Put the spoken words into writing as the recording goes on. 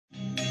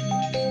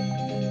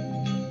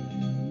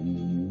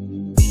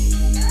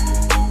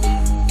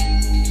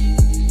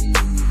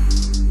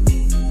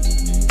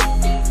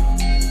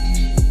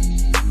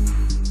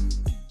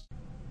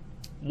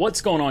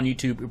What's going on,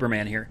 YouTube?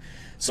 Uberman here.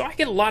 So I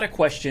get a lot of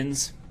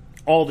questions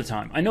all the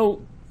time. I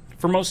know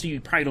for most of you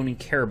probably don't even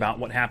care about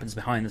what happens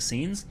behind the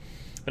scenes,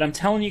 but I'm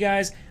telling you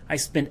guys, I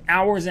spend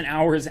hours and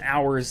hours and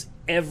hours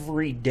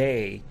every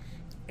day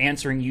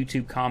answering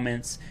YouTube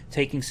comments,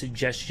 taking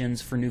suggestions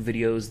for new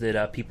videos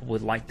that people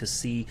would like to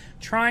see,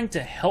 trying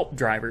to help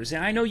drivers.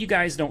 And I know you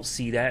guys don't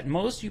see that.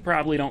 Most of you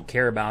probably don't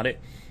care about it.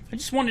 I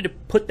just wanted to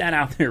put that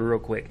out there real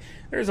quick.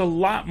 There's a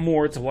lot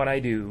more to what I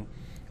do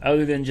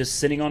other than just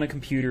sitting on a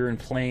computer and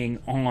playing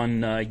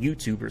on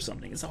YouTube or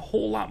something. It's a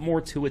whole lot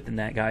more to it than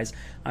that, guys.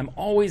 I'm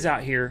always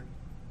out here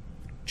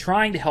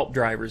trying to help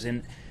drivers,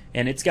 and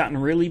it's gotten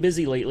really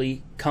busy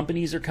lately.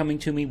 Companies are coming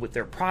to me with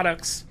their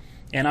products,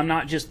 and I'm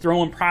not just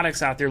throwing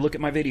products out there. Look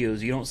at my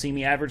videos. You don't see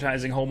me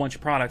advertising a whole bunch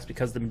of products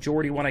because the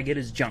majority of what I get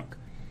is junk.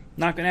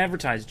 I'm not going to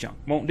advertise junk.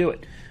 Won't do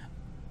it.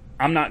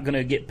 I'm not going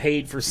to get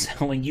paid for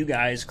selling you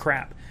guys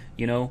crap.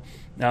 You know,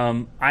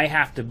 I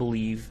have to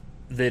believe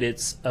that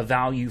it's a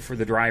value for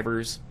the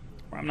drivers.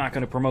 I'm not going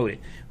to promote it.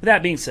 With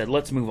that being said,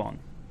 let's move on.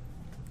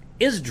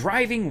 Is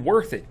driving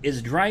worth it?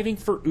 Is driving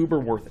for Uber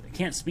worth it? I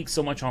can't speak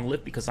so much on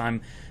Lyft because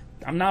I'm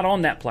not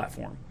on that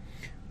platform.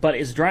 But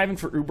is driving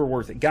for Uber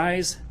worth it?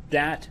 Guys,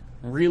 that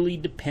really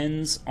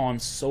depends on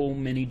so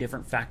many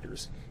different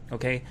factors.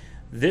 Okay?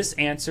 This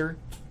answer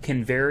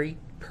can vary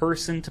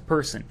person to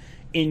person.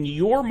 In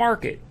your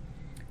market,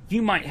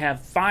 you might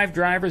have 5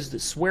 drivers that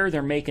swear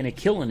they're making a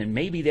killing, and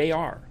maybe they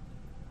are.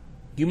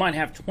 You might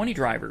have 20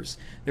 drivers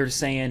that are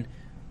saying,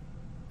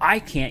 I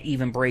can't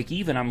even break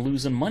even, I'm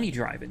losing money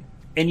driving.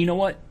 And you know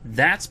what?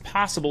 That's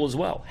possible as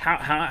well.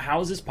 How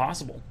is this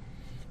possible?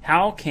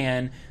 How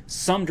can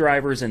some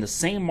drivers in the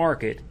same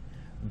market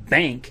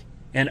bank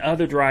and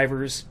other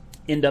drivers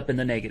end up in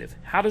the negative?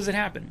 How does it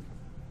happen?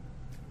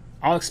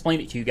 I'll explain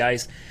it to you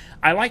guys.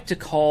 I like to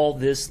call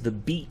this the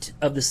beat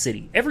of the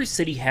city. Every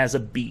city has a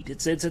beat.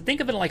 It's think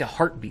of it like a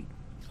heartbeat.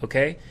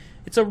 Okay,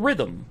 it's a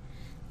rhythm,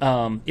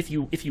 if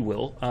you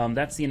will.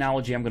 That's the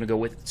analogy I'm going to go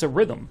with. It's a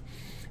rhythm.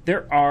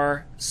 There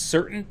are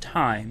certain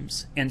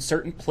times and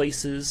certain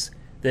places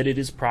that it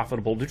is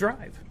profitable to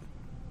drive.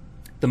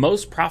 The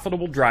most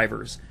profitable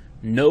drivers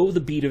know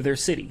the beat of their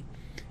city.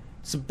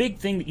 It's a big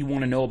thing that you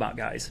want to know about,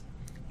 guys.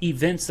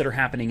 Events that are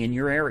happening in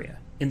your area,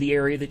 in the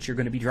area that you're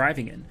going to be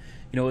driving in.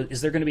 You know,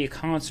 is there going to be a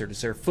concert?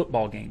 Is there a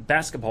football game,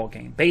 basketball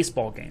game,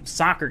 baseball game,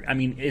 soccer? I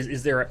mean,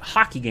 is there a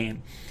hockey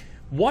game?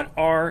 What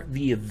are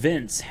the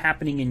events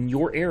happening in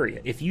your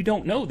area? If you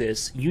don't know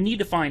this, you need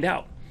to find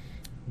out.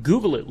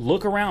 Google it,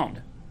 look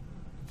around.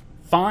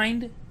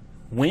 Find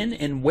when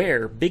and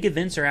where big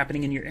events are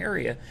happening in your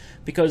area,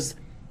 because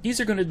these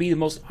are going to be the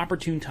most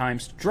opportune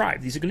times to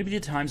drive. These are going to be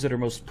the times that are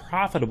most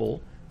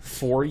profitable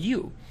for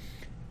you.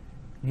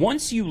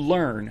 Once you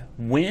learn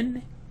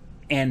when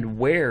and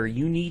where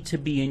you need to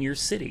be in your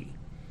city,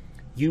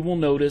 you will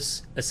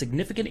notice a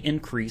significant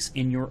increase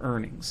in your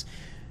earnings.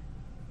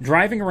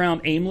 Driving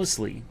around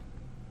aimlessly,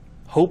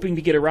 hoping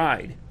to get a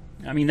ride,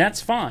 I mean, that's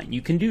fine.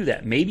 You can do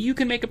that. Maybe you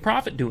can make a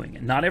profit doing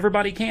it. Not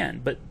everybody can,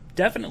 but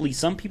definitely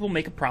some people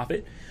make a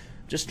profit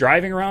just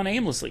driving around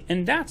aimlessly,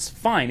 and that's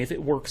fine if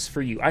it works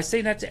for you. I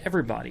say that to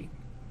everybody.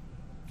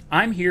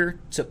 I'm here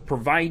to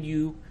provide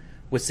you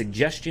with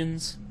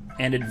suggestions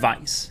and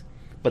advice.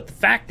 But the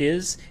fact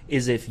is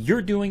if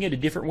you're doing it a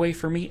different way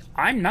for me,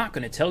 I'm not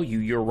going to tell you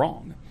you're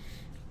wrong.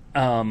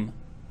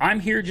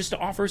 I'm here just to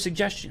offer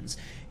suggestions.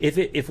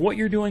 If what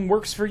you're doing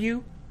works for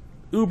you,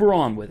 Uber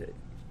on with it.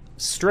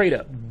 Straight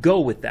up, go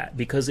with that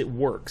because it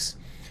works.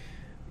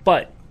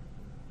 But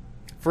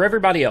for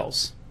everybody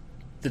else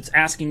that's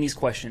asking these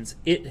questions,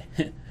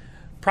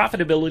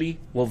 profitability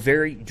will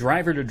vary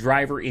driver to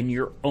driver in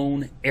your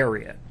own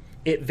area.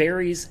 It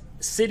varies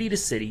city to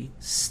city,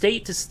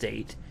 state to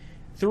state,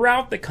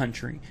 throughout the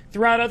country,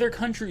 throughout other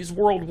countries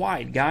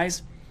worldwide.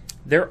 Guys,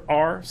 there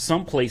are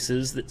some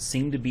places that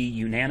seem to be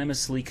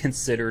unanimously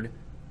considered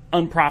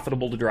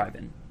unprofitable to drive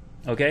in.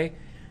 Okay?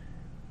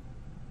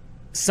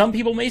 Some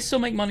people may still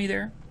make money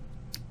there,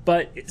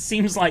 but it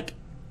seems like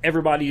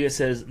everybody just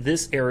says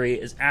this area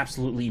is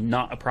absolutely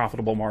not a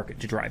profitable market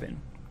to drive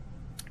in.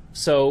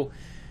 So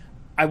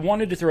I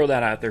wanted to throw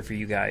that out there for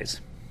you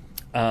guys.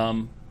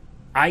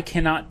 I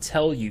cannot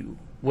tell you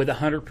with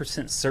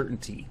 100%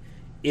 certainty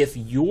if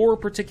your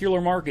particular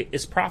market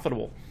is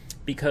profitable,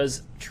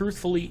 because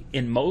truthfully,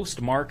 in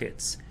most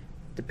markets,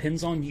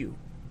 depends on you,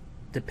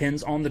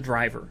 depends on the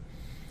driver.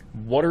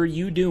 What are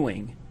you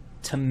doing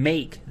to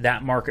make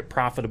that market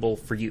profitable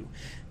for you?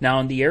 Now,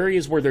 in the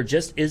areas where there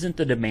just isn't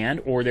the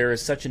demand, or there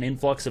is such an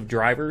influx of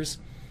drivers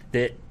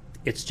that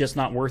it's just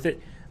not worth it,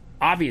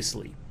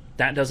 obviously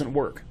that doesn't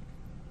work.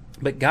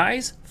 But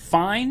guys,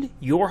 find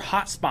your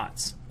hot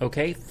spots,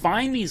 okay?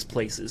 Find these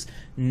places,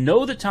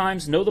 know the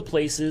times, know the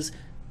places,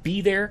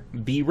 be there,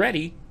 be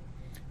ready,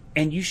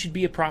 and you should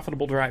be a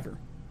profitable driver.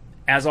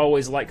 As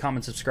always, like,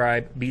 comment,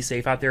 subscribe, be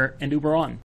safe out there, and Uber on.